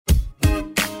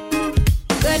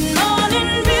Good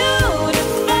morning,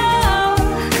 beautiful.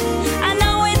 I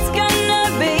know it's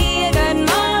gonna be a good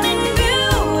morning,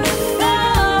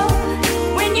 beautiful.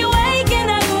 When you're waking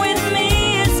up with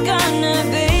me, it's gonna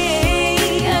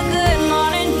be a good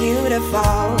morning,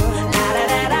 beautiful.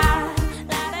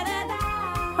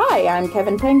 Hi, I'm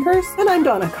Kevin Pankhurst. And I'm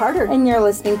Donna Carter. And you're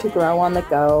listening to Grow on the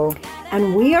Go.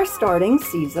 And we are starting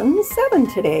season 7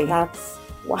 today. That's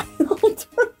wild.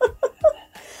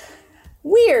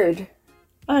 Weird.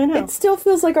 I know. It still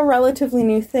feels like a relatively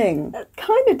new thing. It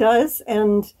kind of does.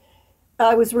 And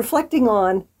I was reflecting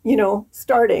on,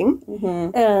 starting.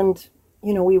 Mm-hmm. And,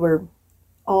 we were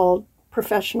all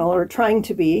professional or trying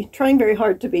very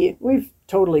hard to be. We've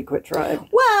totally quit trying.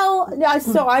 Well,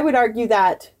 so I would argue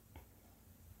that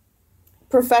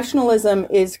professionalism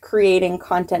is creating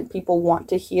content people want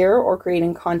to hear or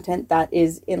creating content that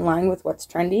is in line with what's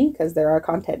trendy, because there are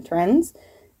content trends.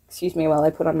 Excuse me while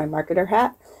I put on my marketer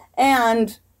hat.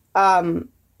 And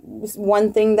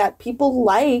one thing that people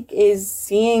like is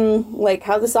seeing like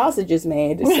how the sausage is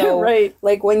made. So right.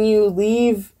 Like when you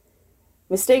leave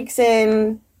mistakes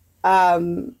in,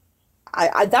 I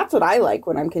that's what I like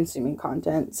when I'm consuming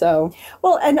content. So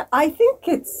well, and I think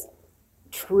it's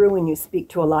true when you speak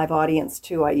to a live audience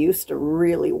too. I used to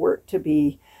really work to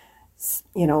be,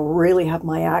 really have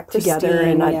my act together,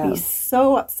 and I'd be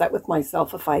so upset with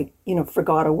myself if I,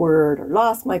 forgot a word or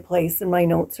lost my place in my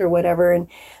notes or whatever. And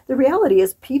the reality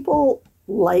is people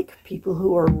like people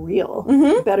who are real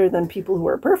better than people who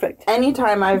are perfect.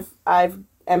 Anytime I've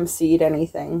emceed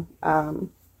anything,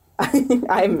 I'm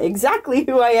exactly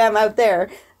who I am out there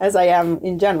as I am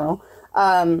in general.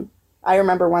 I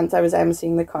remember once I was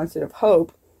emceeing the Concert of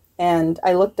Hope, and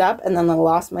I looked up and then I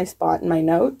lost my spot in my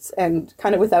notes, and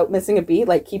kind of without missing a beat,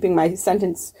 like keeping my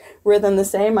sentence rhythm the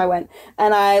same, I went,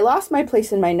 and I lost my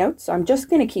place in my notes, so I'm just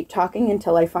going to keep talking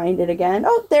until I find it again.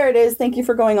 Oh, there it is. Thank you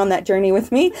for going on that journey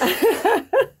with me.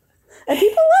 And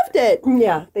people loved it.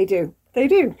 Yeah, they do. They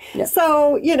do. Yeah.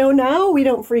 So, now we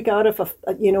don't freak out if,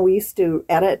 we used to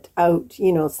edit out,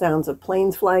 sounds of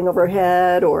planes flying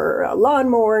overhead or a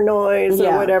lawnmower noise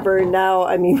or whatever. And now,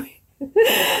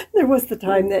 there was the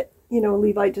time that,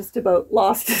 Levi just about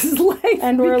lost his life.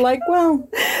 And we're like, well,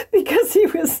 because he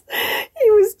was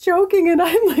joking, and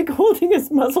I'm like holding his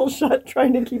muzzle shut,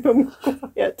 trying to keep him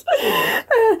quiet.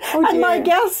 And my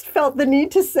guest felt the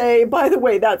need to say, by the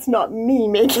way, that's not me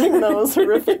making those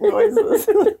horrific noises.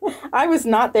 I was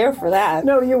not there for that.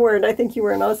 No, you weren't. I think you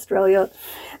were in Australia.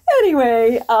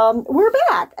 Anyway, we're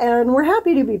back, and we're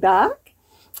happy to be back.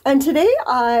 And today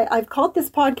I've called this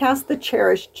podcast The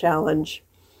Cherish Challenge.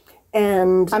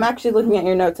 And I'm actually looking at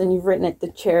your notes, and you've written it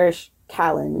The Cherish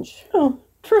Challenge. Oh,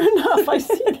 true enough. I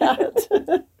see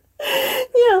that.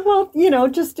 Yeah, well,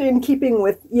 just in keeping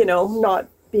with, not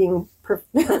being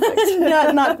perfect.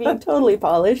 not being totally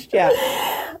polished, yeah.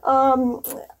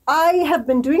 I have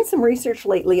been doing some research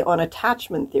lately on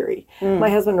attachment theory. My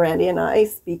husband Randy and I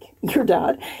speak, your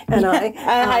dad and I.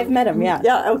 I've met him, yeah.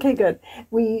 Yeah, okay, good.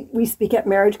 We speak at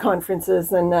marriage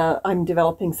conferences, and I'm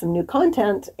developing some new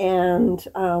content, and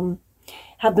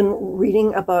have been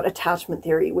reading about attachment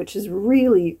theory, which is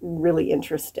really, really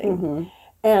interesting. Mm-hmm.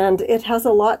 And it has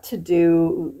a lot to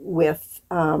do with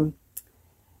why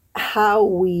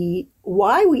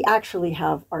we actually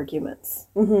have arguments.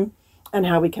 Mm-hmm. And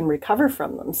how we can recover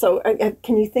from them. So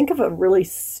can you think of a really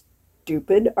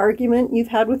stupid argument you've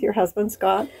had with your husband,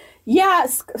 Scott? Yeah,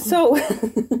 so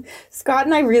Scott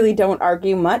and I really don't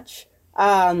argue much,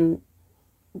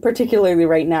 particularly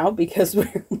right now because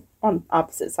we're on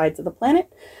opposite sides of the planet.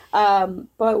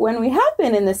 But when we have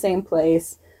been in the same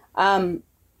place, the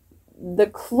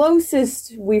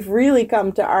closest we've really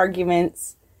come to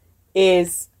arguments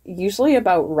is usually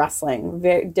about wrestling,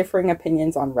 very differing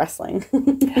opinions on wrestling.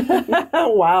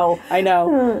 Wow. I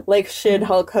know. Like, should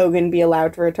Hulk Hogan be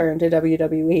allowed to return to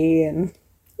WWE? And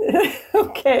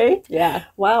okay. Yeah.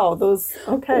 Wow, those,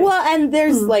 okay. Well, and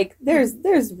there's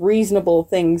there's reasonable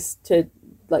things to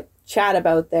like chat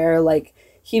about there. Like,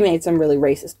 he made some really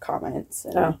racist comments,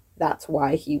 and that's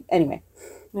why anyway.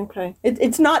 Okay.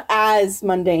 It's not as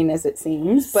mundane as it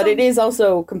seems, but it is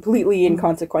also completely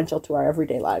inconsequential to our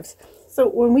everyday lives. So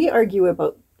when we argue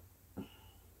about,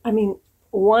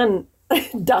 one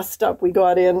dust up we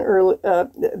got in early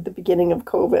at the beginning of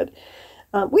COVID,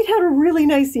 we'd had a really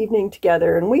nice evening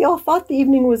together, and we all thought the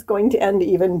evening was going to end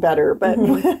even better. But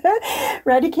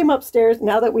Randy came upstairs.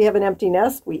 Now that we have an empty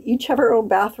nest, we each have our own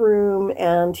bathroom,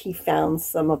 and he found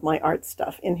some of my art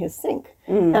stuff in his sink.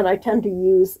 And I tend to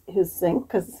use his sink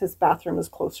because his bathroom is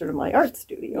closer to my art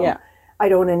studio. Yeah. I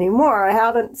don't anymore. I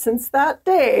haven't since that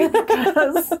day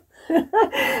because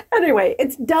anyway,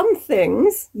 it's dumb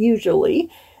things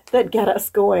usually that get us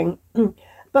going.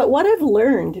 But what I've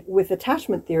learned with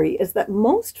attachment theory is that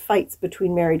most fights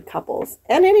between married couples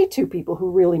and any two people who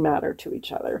really matter to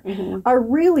each other are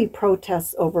really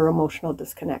protests over emotional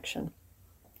disconnection.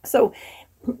 So,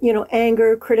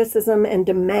 anger, criticism, and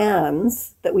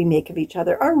demands that we make of each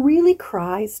other are really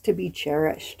cries to be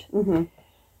cherished. And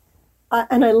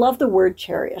I love the word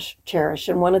cherish.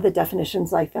 And one of the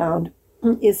definitions I found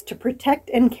is to protect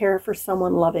and care for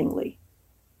someone lovingly.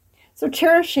 So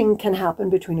cherishing can happen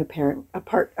between a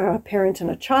parent and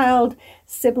a child,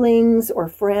 siblings or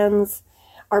friends.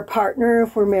 Our partner,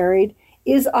 if we're married,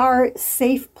 is our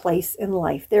safe place in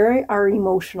life. They're our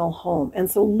emotional home.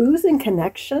 And so losing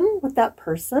connection with that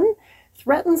person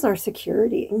threatens our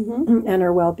security and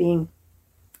our well-being.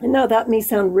 And now that may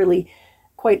sound really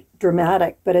quite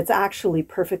dramatic, but it's actually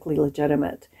perfectly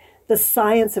legitimate. The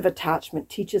science of attachment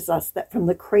teaches us that from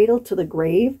the cradle to the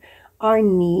grave, our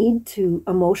need to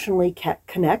emotionally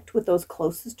connect with those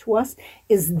closest to us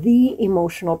is the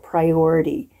emotional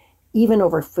priority, even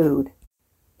over food.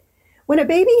 When a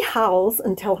baby howls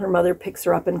until her mother picks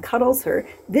her up and cuddles her,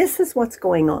 this is what's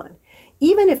going on.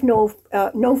 Even if no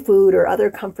food or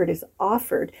other comfort is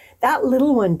offered, that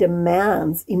little one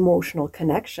demands emotional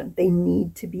connection. They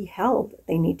need to be held.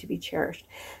 They need to be cherished.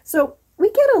 So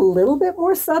we get a little bit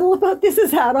more subtle about this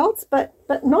as adults, but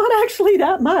not actually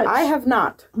that much. I have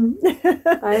not.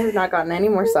 I have not gotten any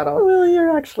more subtle. Well,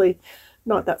 you're actually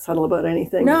not that subtle about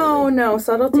anything. No, really. no,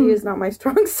 subtlety is not my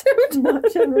strong suit.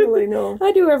 Not generally, no.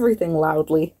 I do everything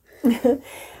loudly.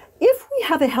 If we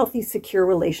have a healthy, secure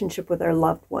relationship with our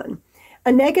loved one,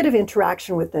 a negative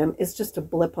interaction with them is just a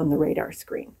blip on the radar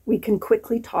screen. We can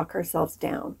quickly talk ourselves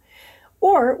down.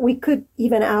 Or we could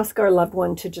even ask our loved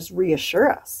one to just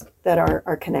reassure us that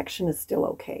our connection is still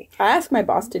okay. I ask my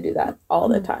boss to do that all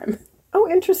the time. Oh,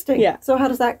 interesting. Yeah. So how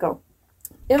does that go?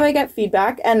 If I get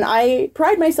feedback, and I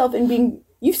pride myself in being,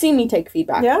 you've seen me take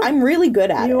feedback. Yeah. I'm really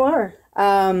good at it. You are.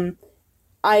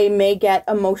 I may get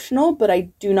emotional, but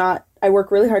I work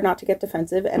really hard not to get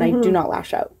defensive, and I do not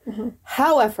lash out.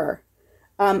 However,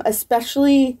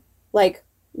 especially like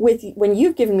when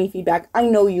you've given me feedback, I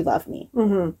know you love me.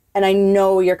 And I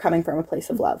know you're coming from a place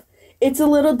of love. It's a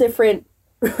little different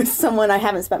with someone I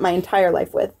haven't spent my entire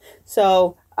life with.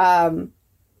 So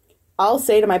I'll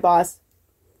say to my boss,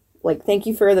 like, thank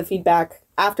you for the feedback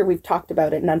after we've talked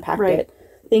about it and unpacked it.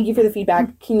 Thank you for the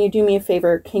feedback. Can you do me a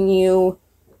favor? Can you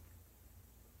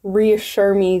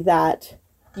reassure me that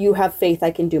you have faith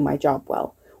I can do my job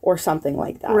well? Or something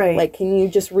like that. Right. Like, can you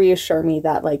just reassure me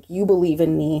that, like, you believe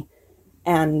in me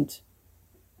and...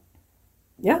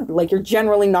 Yeah. Like, you're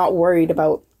generally not worried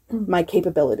about my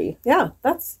capability. Yeah,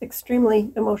 that's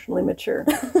extremely emotionally mature.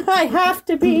 I have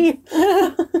to be.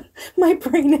 My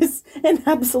brain is an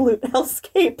absolute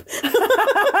hellscape.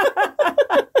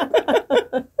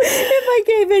 If I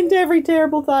gave in to every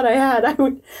terrible thought I had,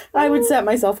 I would set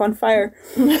myself on fire.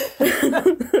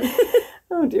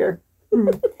 Oh, dear.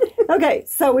 Okay,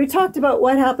 so we talked about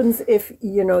what happens if,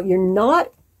 you're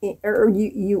not or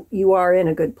you are in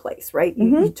a good place, right?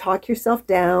 You talk yourself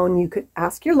down. You could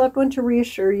ask your loved one to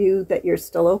reassure you that you're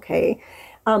still okay.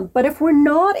 But if we're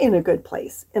not in a good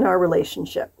place in our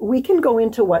relationship, we can go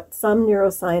into what some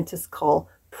neuroscientists call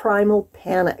primal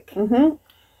panic.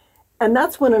 And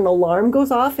that's when an alarm goes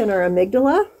off in our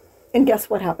amygdala. And guess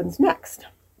what happens next?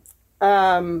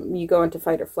 You go into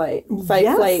fight or flight. Fight,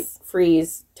 Yes. flight,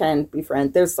 freeze, tend,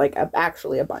 befriend. There's like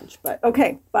actually a bunch, but...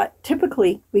 Okay, but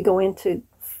typically we go into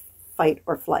fight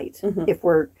or flight if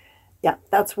we're,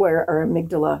 that's where our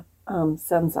amygdala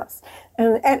sends us.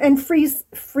 And freeze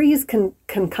can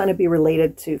kind of be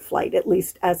related to flight, at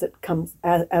least as it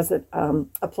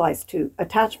applies to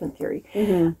attachment theory.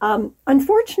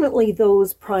 Unfortunately,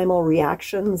 those primal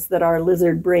reactions that our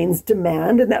lizard brains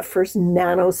demand in that first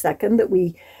nanosecond that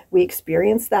we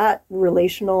experience that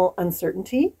relational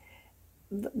uncertainty,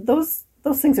 those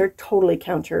things are totally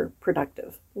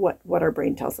counterproductive, what our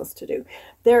brain tells us to do.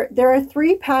 There are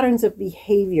 3 patterns of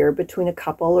behavior between a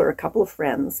couple or a couple of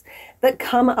friends that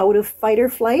come out of fight or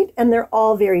flight, and they're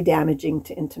all very damaging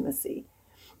to intimacy.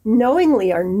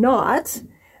 Knowingly or not,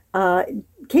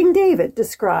 King David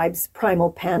describes primal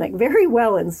panic very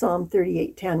well in Psalm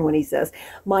 38:10 when he says,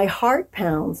 "My heart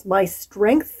pounds, my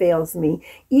strength fails me,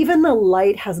 even the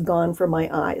light has gone from my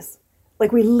eyes."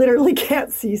 Like, we literally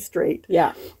can't see straight.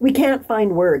 Yeah. We can't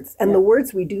find words. And the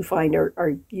words we do find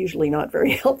are usually not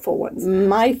very helpful ones.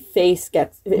 My face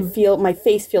my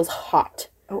face feels hot.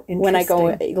 Oh, When I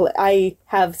go, I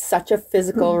have such a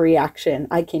physical reaction.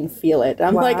 I can feel it.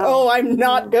 I'm like, oh, I'm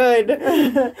not good.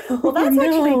 Well, that's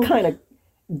actually kind of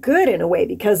good in a way,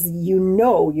 because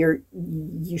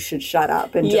you should shut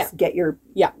up and just get your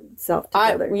self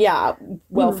together. Yeah.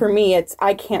 Well, for me, it's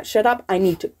I can't shut up. I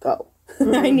need to go.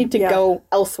 I need to go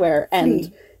elsewhere, and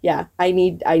Flee. yeah, I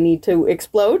need to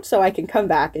explode so I can come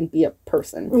back and be a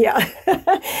person. Yeah.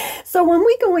 So when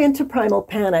we go into primal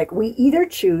panic, we either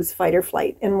choose fight or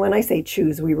flight. And when I say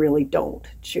choose, we really don't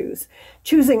choose.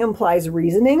 Choosing implies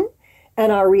reasoning.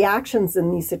 And our reactions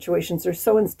in these situations are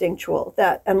so instinctual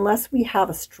that unless we have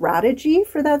a strategy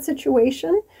for that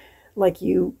situation, like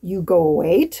you go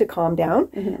away to calm down,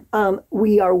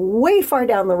 we are way far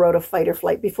down the road of fight or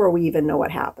flight before we even know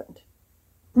what happened.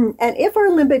 And if our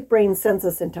limbic brain sends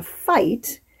us into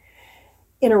fight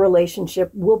in a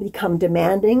relationship, we'll become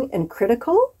demanding and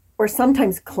critical, or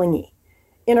sometimes clingy.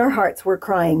 In our hearts, we're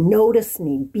crying, notice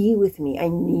me, be with me, I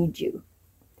need you.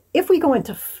 If we go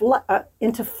into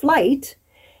flight,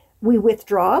 we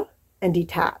withdraw and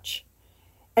detach.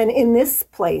 And in this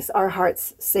place, our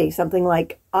hearts say something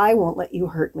like, I won't let you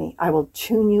hurt me. I will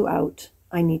tune you out.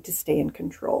 I need to stay in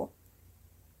control.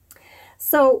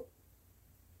 So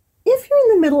if you're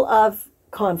in the middle of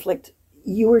conflict,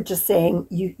 you were just saying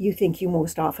you think you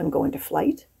most often go into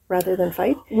flight rather than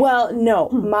fight? Well, no.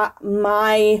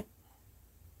 My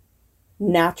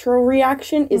natural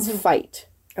reaction is fight.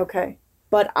 Okay.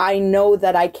 But I know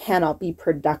that I cannot be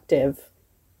productive,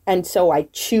 and so I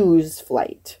choose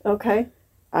flight Okay.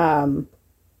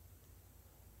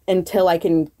 until I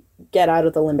can get out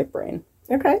of the limbic brain.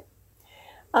 Okay.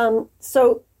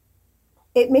 So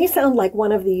it may sound like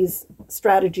one of these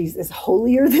strategies is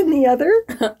holier than the other,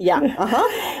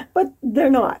 Yeah. but they're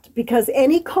not, because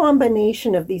any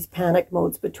combination of these panic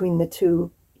modes between the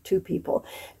two people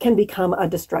can become a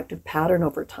destructive pattern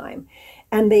over time.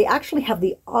 And they actually have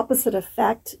the opposite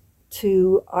effect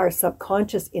to our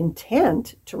subconscious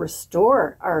intent to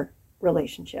restore our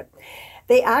relationship.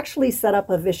 They actually set up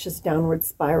a vicious downward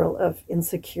spiral of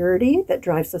insecurity that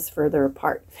drives us further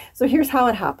apart. So here's how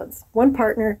it happens. One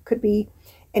partner, could be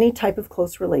any type of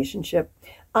close relationship,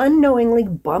 unknowingly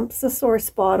bumps a sore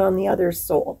spot on the other's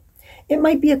soul. It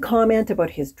might be a comment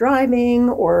about his driving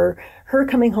or her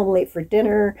coming home late for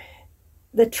dinner.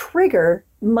 The trigger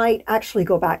might actually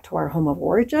go back to our home of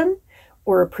origin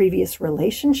or a previous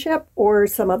relationship or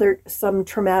some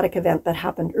traumatic event that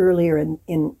happened earlier in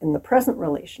the present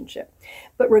relationship.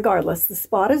 But regardless, the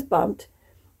spot is bumped,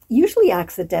 usually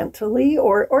accidentally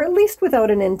or at least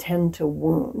without an intent to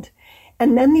wound.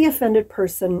 And then the offended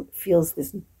person feels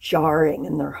this jarring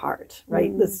in their heart,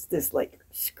 right? This like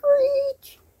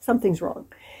screech, something's wrong.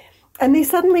 And they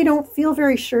suddenly don't feel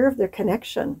very sure of their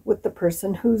connection with the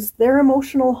person who's their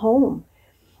emotional home.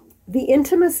 The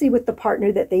intimacy with the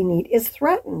partner that they need is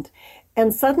threatened.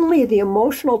 And suddenly the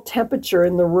emotional temperature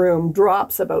in the room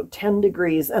drops about 10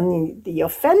 degrees. And the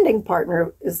offending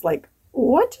partner is like,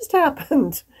 what just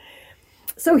happened?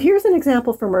 So here's an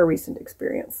example from our recent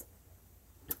experience.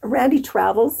 Randy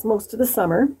travels most of the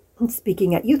summer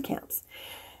speaking at youth camps.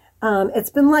 It's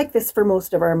been like this for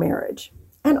most of our marriage.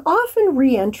 And often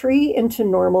re-entry into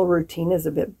normal routine is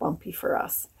a bit bumpy for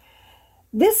us.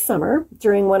 This summer,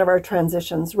 during one of our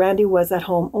transitions, Randy was at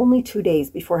home only 2 days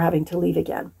before having to leave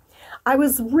again. I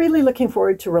was really looking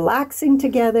forward to relaxing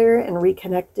together and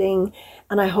reconnecting,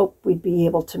 and I hoped we'd be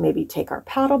able to maybe take our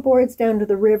paddle boards down to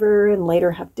the river and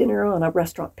later have dinner on a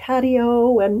restaurant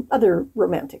patio and other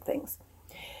romantic things.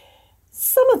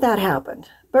 Some of that happened,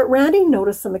 but Randy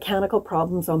noticed some mechanical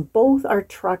problems on both our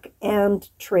truck and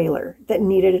trailer that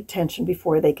needed attention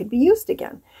before they could be used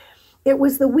again. It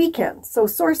was the weekend, so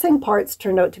sourcing parts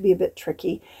turned out to be a bit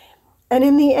tricky. And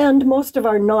in the end, most of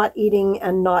our not eating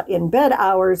and not in bed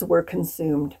hours were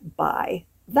consumed by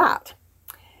that.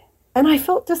 And I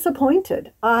felt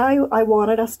disappointed. I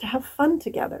wanted us to have fun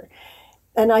together.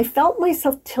 And I felt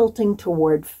myself tilting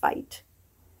toward fight.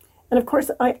 And of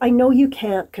course, I know you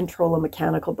can't control a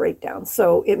mechanical breakdown,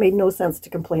 so it made no sense to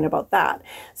complain about that.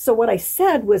 So what I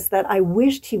said was that I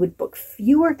wished he would book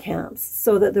fewer camps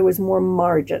so that there was more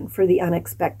margin for the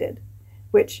unexpected,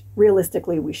 which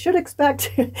realistically we should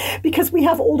expect because we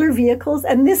have older vehicles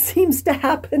and this seems to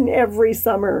happen every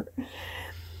summer.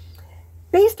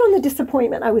 Based on the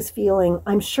disappointment I was feeling,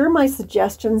 I'm sure my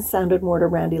suggestions sounded more to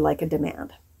Randy like a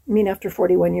demand. I mean, after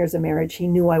 41 years of marriage, he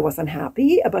knew I wasn't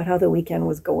happy about how the weekend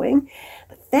was going.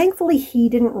 But thankfully, he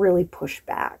didn't really push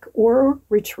back or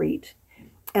retreat.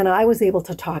 And I was able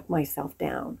to talk myself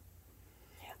down.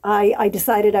 I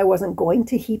decided I wasn't going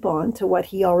to heap on to what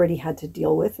he already had to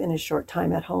deal with in his short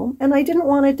time at home. And I didn't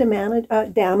want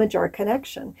to damage our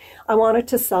connection. I wanted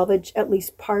to salvage at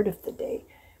least part of the day.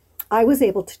 I was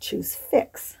able to choose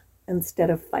fix instead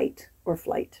of fight or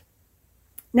flight.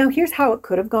 Now, here's how it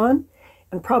could have gone.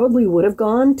 And probably would have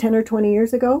gone 10 or 20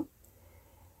 years ago.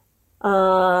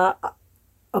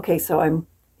 Okay, so I'm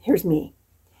Here's me.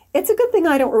 It's a good thing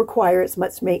I don't require as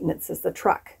much maintenance as the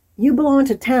truck. You blow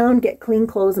into town, get clean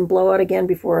clothes, and blow out again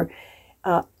before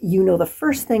you know the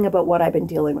first thing about what I've been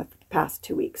dealing with the past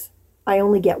 2 weeks. I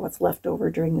only get what's left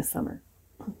over during the summer.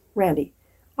 Randy,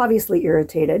 obviously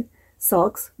irritated,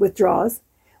 sulks, withdraws.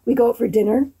 We go out for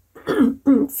dinner,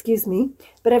 excuse me,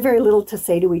 but have very little to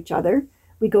say to each other.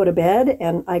 We go to bed,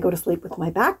 and I go to sleep with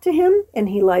my back to him, and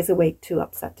he lies awake too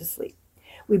upset to sleep.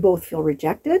 We both feel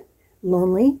rejected,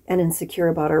 lonely, and insecure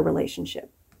about our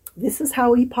relationship. This is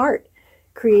how we part,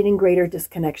 creating greater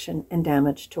disconnection and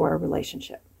damage to our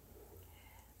relationship.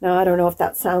 Now, I don't know if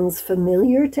that sounds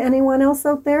familiar to anyone else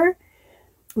out there.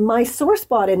 My sore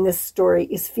spot in this story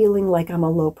is feeling like I'm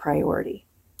a low priority.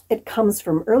 It comes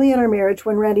from early in our marriage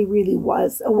when Randy really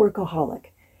was a workaholic.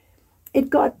 It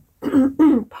got,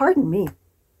 pardon me,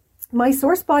 my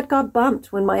sore spot got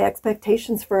bumped when my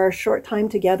expectations for our short time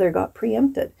together got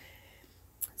preempted.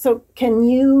 So can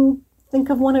you think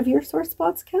of one of your sore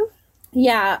spots, Kev?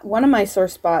 Yeah, one of my sore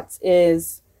spots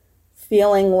is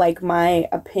feeling like my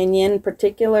opinion,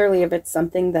 particularly if it's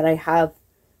something that I have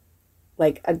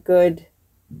like a good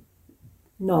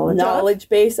knowledge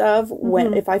base of,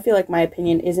 when if I feel like my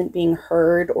opinion isn't being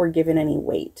heard or given any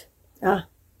weight.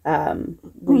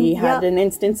 We had an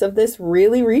instance of this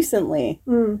really recently.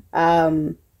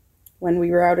 When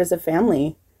we were out as a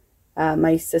family.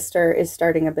 My sister is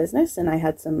starting a business, and I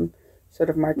had some sort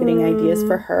of marketing ideas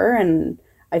for her, and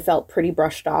I felt pretty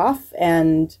brushed off.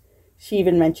 And she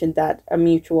even mentioned that a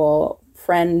mutual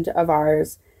friend of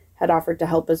ours had offered to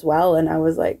help as well. And I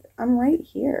was like, I'm right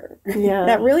here. Yeah.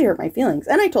 That really hurt my feelings.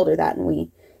 And I told her that,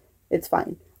 and it's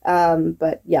fine.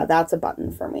 But yeah, that's a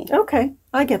button for me. Okay,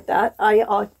 I get that.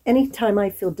 Anytime I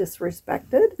feel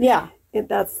disrespected, Yeah.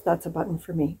 that's a button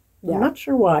for me. Yeah. I'm not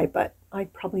sure why, but I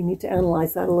probably need to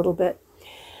analyze that a little bit.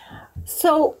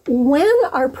 So when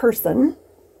our person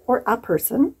or a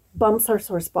person bumps our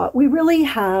sore spot, we really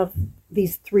have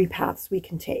these three paths we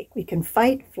can take. We can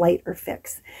fight, flight, or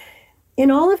fix. In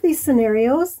all of these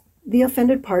scenarios, the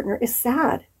offended partner is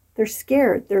sad. They're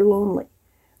scared. They're lonely.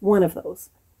 One of those,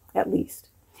 at least.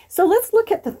 So let's look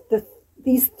at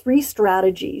these three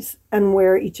strategies and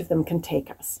where each of them can take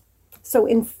us. So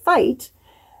in fight,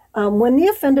 when the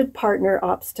offended partner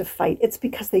opts to fight, it's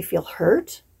because they feel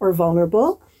hurt or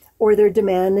vulnerable, or they're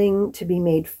demanding to be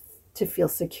made to feel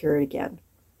secure again.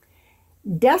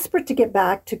 Desperate to get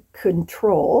back to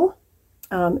control,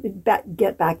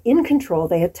 get back in control,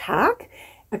 they attack,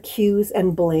 accuse,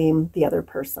 and blame the other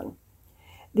person.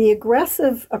 The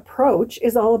aggressive approach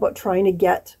is all about trying to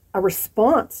get a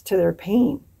response to their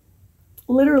pain.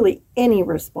 Literally any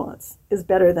response is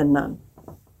better than none.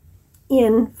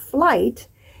 In flight,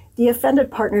 the offended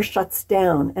partner shuts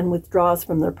down and withdraws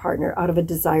from their partner out of a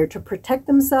desire to protect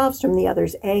themselves from the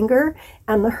other's anger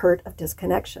and the hurt of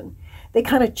disconnection. They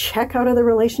kind of check out of the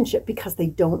relationship because they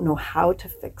don't know how to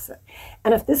fix it.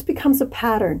 And if this becomes a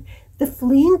pattern, the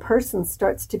fleeing person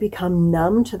starts to become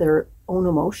numb to their own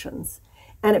emotions,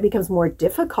 and it becomes more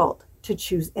difficult to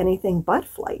choose anything but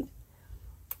flight.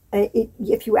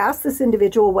 If you ask this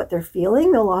individual what they're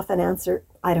feeling, they'll often answer,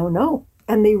 I don't know.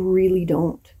 And they really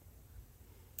don't.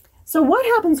 So what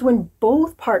happens when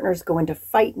both partners go into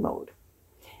fight mode?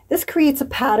 This creates a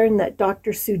pattern that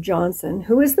Dr. Sue Johnson,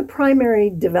 who is the primary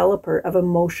developer of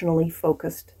emotionally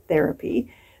focused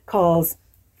therapy, calls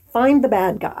find the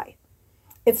bad guy.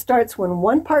 It starts when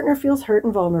one partner feels hurt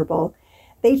and vulnerable.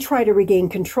 They try to regain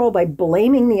control by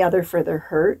blaming the other for their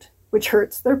hurt, which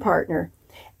hurts their partner.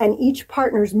 And each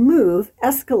partner's move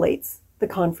escalates the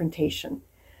confrontation.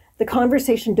 The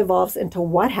conversation devolves into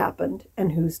what happened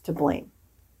and who's to blame.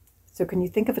 So can you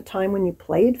think of a time when you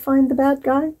played Find the Bad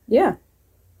Guy? Yeah.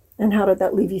 And how did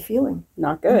that leave you feeling?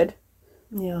 Not good.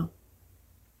 Yeah.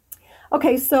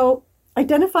 Okay, so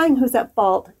identifying who's at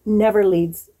fault never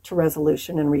leads to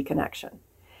resolution and reconnection.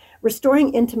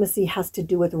 Restoring intimacy has to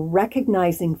do with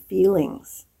recognizing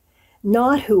feelings,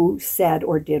 not who said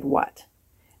or did what.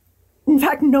 In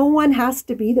fact, no one has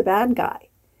to be the bad guy.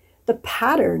 The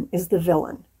pattern is the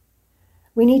villain.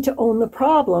 We need to own the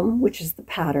problem, which is the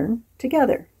pattern,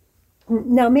 together.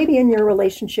 Now, maybe in your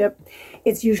relationship,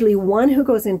 it's usually one who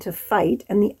goes into fight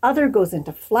and the other goes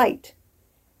into flight.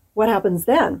 What happens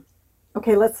then?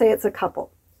 Okay, let's say it's a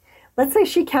couple. Let's say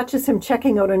she catches him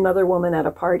checking out another woman at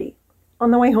a party.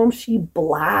 On the way home, she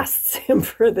blasts him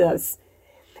for this.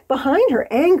 Behind her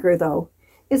anger, though,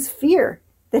 is fear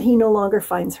that he no longer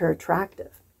finds her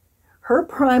attractive. Her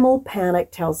primal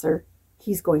panic tells her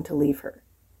he's going to leave her.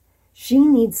 She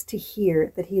needs to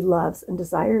hear that he loves and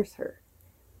desires her.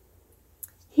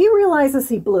 He realizes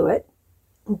he blew it,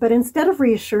 but instead of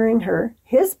reassuring her,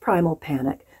 his primal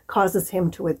panic causes him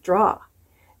to withdraw.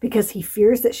 because he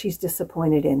fears that she's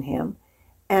disappointed in him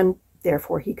and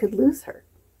therefore he could lose her.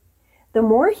 The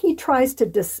more he tries to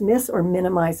dismiss or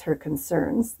minimize her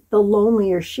concerns, the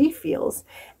lonelier she feels,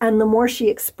 and the more she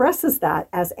expresses that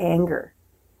as anger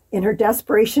in her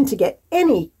desperation to get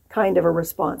any kind of a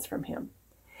response from him.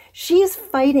 She is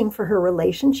fighting for her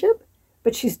relationship,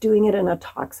 but she's doing it in a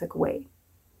toxic way.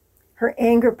 Her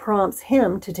anger prompts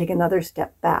him to take another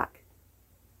step back.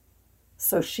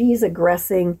 So she's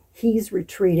aggressing, he's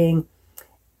retreating,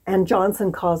 and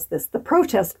Johnson calls this the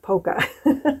protest polka.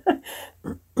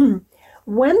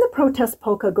 When the protest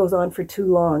polka goes on for too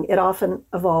long, it often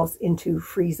evolves into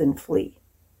freeze and flee,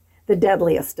 the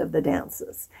deadliest of the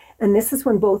dances. And this is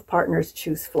when both partners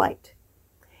choose flight.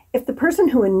 If the person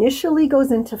who initially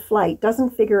goes into flight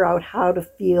doesn't figure out how to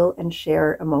feel and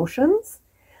share emotions,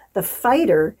 the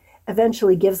fighter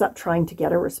eventually gives up trying to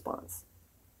get a response.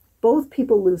 Both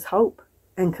people lose hope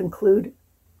and conclude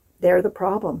they're the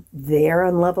problem, they're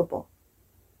unlovable.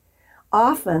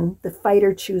 Often, the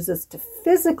fighter chooses to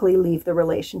physically leave the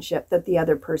relationship that the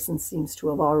other person seems to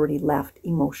have already left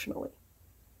emotionally.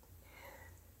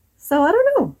 So I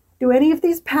don't know, do any of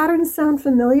these patterns sound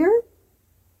familiar?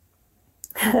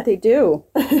 They do.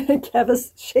 Kev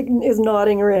is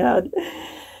nodding her head.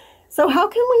 So how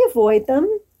can we avoid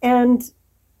them? And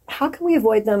how can we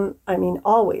avoid them? I mean,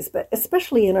 always, but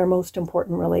especially in our most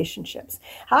important relationships.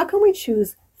 How can we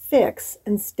choose fix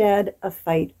instead of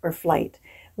fight or flight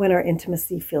when our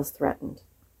intimacy feels threatened?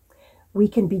 We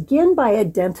can begin by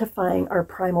identifying our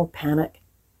primal panic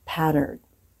pattern.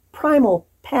 Primal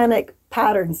panic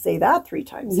pattern, say that 3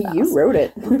 times fast. You wrote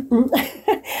it.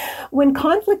 When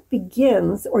conflict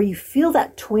begins, or you feel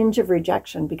that twinge of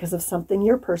rejection because of something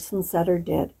your person said or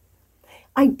did,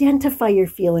 identify your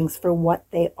feelings for what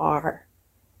they are.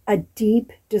 A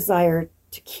deep desire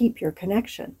to keep your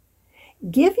connection.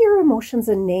 Give your emotions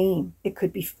a name. It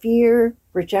could be fear,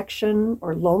 rejection,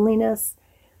 or loneliness.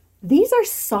 These are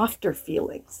softer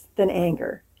feelings than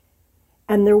anger,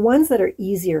 and they're ones that are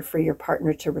easier for your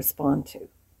partner to respond to.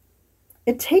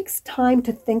 It takes time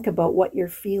to think about what you're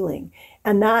feeling,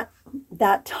 and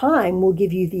that time will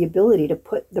give you the ability to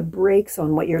put the brakes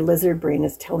on what your lizard brain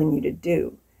is telling you to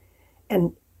do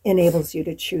and enables you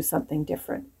to choose something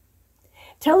different.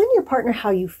 Telling your partner how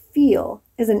you feel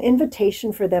is an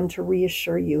invitation for them to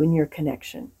reassure you in your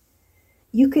connection.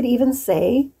 You could even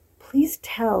say, please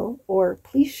tell or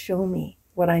please show me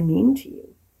what I mean to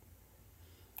you.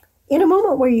 In a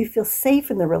moment where you feel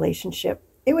safe in the relationship,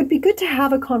 it would be good to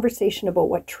have a conversation about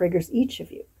what triggers each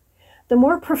of you. The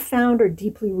more profound or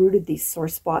deeply rooted these sore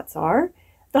spots are,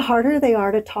 the harder they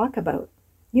are to talk about.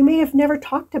 You may have never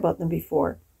talked about them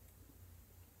before.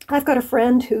 I've got a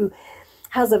friend who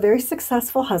has a very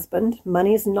successful husband.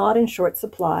 Money is not in short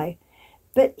supply,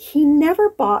 but he never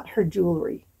bought her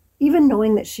jewelry, even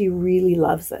knowing that she really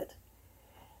loves it.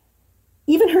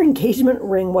 Even her engagement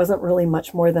ring wasn't really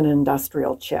much more than an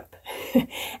industrial chip.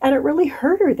 And it really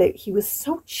hurt her that he was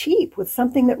so cheap with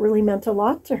something that really meant a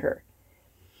lot to her.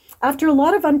 After a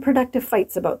lot of unproductive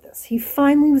fights about this, he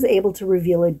finally was able to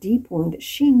reveal a deep wound that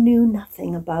she knew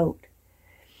nothing about.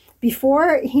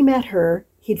 Before he met her,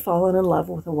 he'd fallen in love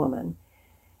with a woman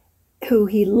who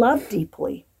he loved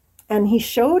deeply. And he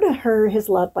showed her his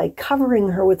love by covering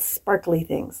her with sparkly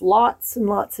things, lots and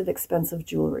lots of expensive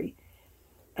jewelry.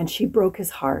 And she broke his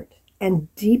heart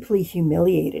and deeply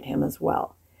humiliated him as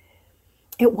well.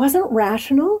 It wasn't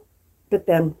rational, but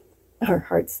then our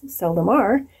hearts seldom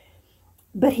are.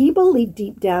 But he believed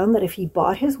deep down that if he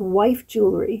bought his wife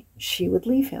jewelry, she would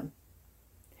leave him.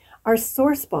 Our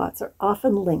sore spots are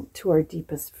often linked to our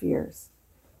deepest fears.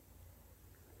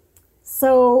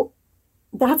 So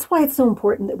that's why it's so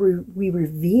important that we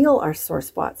reveal our sore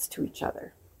spots to each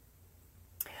other.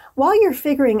 While you're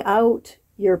figuring out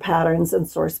your patterns and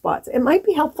sore spots, it might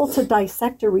be helpful to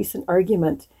dissect a recent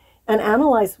argument and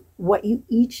analyze what you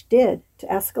each did to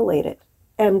escalate it.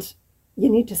 And you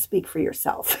need to speak for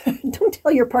yourself. Don't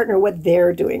tell your partner what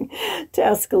they're doing to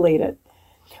escalate it.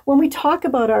 When we talk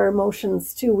about our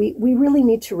emotions too, we really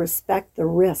need to respect the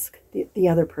risk the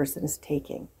other person is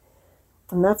taking.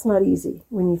 And that's not easy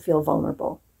when you feel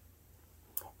vulnerable.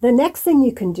 The next thing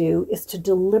you can do is to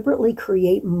deliberately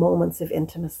create moments of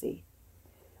intimacy.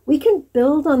 We can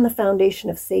build on the foundation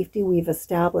of safety we've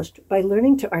established by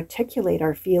learning to articulate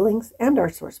our feelings and our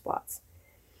sore spots.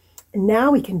 And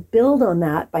now we can build on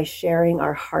that by sharing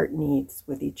our heart needs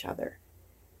with each other.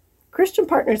 Christian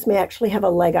partners may actually have a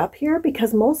leg up here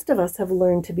because most of us have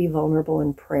learned to be vulnerable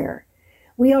in prayer.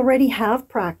 We already have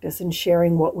practice in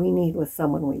sharing what we need with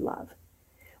someone we love.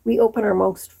 We open our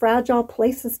most fragile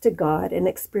places to God and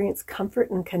experience comfort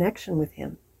and connection with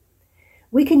Him.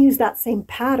 We can use that same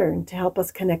pattern to help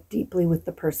us connect deeply with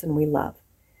the person we love.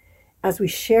 As we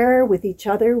share with each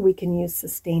other, we can use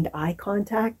sustained eye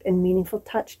contact and meaningful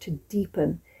touch to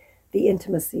deepen the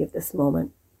intimacy of this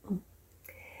moment.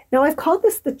 Now, I've called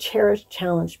this the Cherish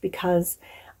Challenge because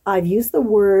I've used the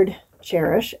word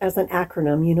cherish as an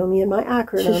acronym. You know me and my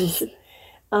acronyms.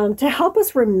 To help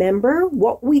us remember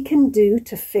what we can do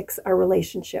to fix our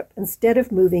relationship instead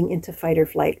of moving into fight or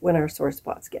flight when our sore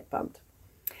spots get bumped.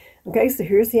 Okay, so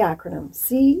here's the acronym.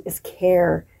 C is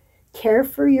care. Care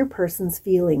for your person's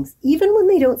feelings, even when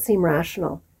they don't seem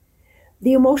rational.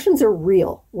 The emotions are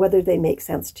real, whether they make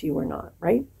sense to you or not,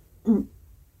 right?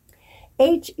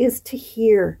 H is to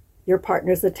hear your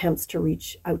partner's attempts to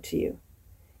reach out to you,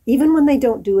 even when they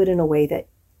don't do it in a way that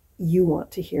you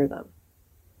want to hear them.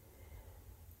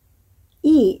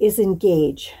 E is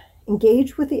engage.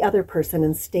 Engage with the other person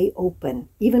and stay open,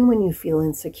 even when you feel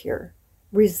insecure.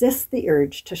 Resist the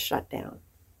urge to shut down.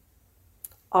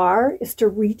 R is to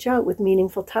reach out with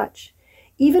meaningful touch.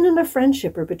 Even in a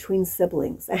friendship or between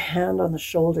siblings, a hand on the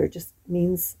shoulder just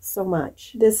means so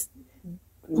much. This,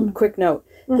 quick note,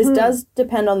 this does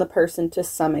depend on the person to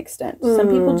some extent. Some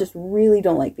people just really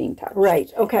don't like being touched.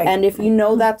 Right, okay. And if you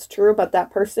know that's true about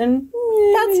that person,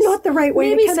 That's not the right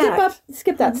way to connect.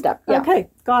 skip that step. Yeah. Okay,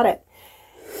 got it.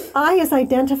 I is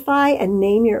identify and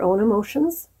name your own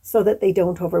emotions so that they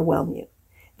don't overwhelm you.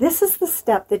 This is the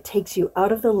step that takes you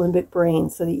out of the limbic brain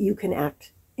so that you can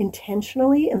act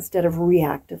intentionally instead of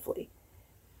reactively.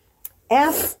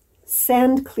 S,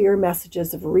 send clear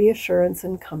messages of reassurance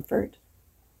and comfort.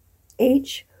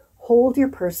 H, hold your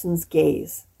person's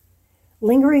gaze.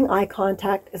 Lingering eye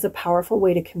contact is a powerful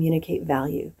way to communicate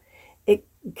value. It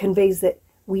conveys that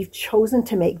we've chosen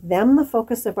to make them the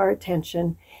focus of our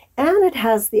attention, and it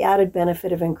has the added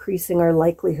benefit of increasing our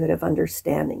likelihood of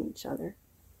understanding each other.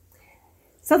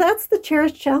 So that's the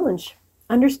Cherish Challenge.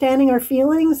 Understanding our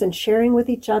feelings and sharing with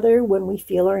each other when we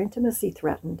feel our intimacy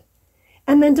threatened.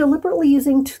 And then deliberately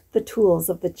using the tools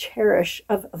of the cherish,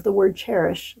 of the word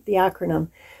cherish, the acronym,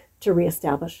 to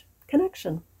reestablish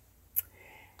connection.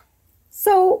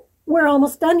 So we're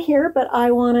almost done here, but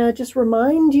I want to just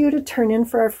remind you to turn in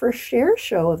for our first share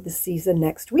show of the season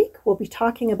next week. We'll be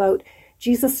talking about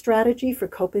Jesus' strategy for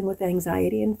coping with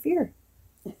anxiety and fear.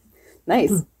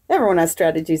 Nice. Everyone has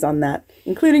strategies on that,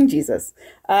 including Jesus.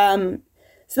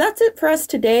 So that's it for us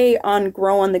today on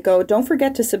Grow on the Go. Don't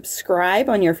forget to subscribe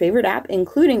on your favorite app,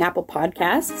 including Apple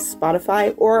Podcasts,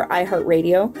 Spotify, or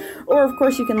iHeartRadio. Or, of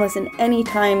course, you can listen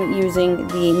anytime using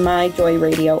the My Joy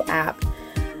Radio app.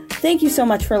 Thank you so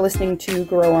much for listening to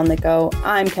Grow on the Go.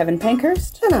 I'm Kevin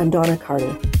Pankhurst. And I'm Donna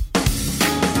Carter.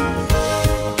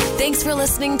 Thanks for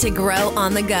listening to Grow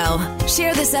on the Go.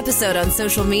 Share this episode on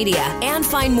social media and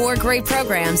find more great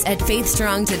programs at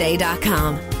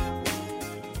faithstrongtoday.com.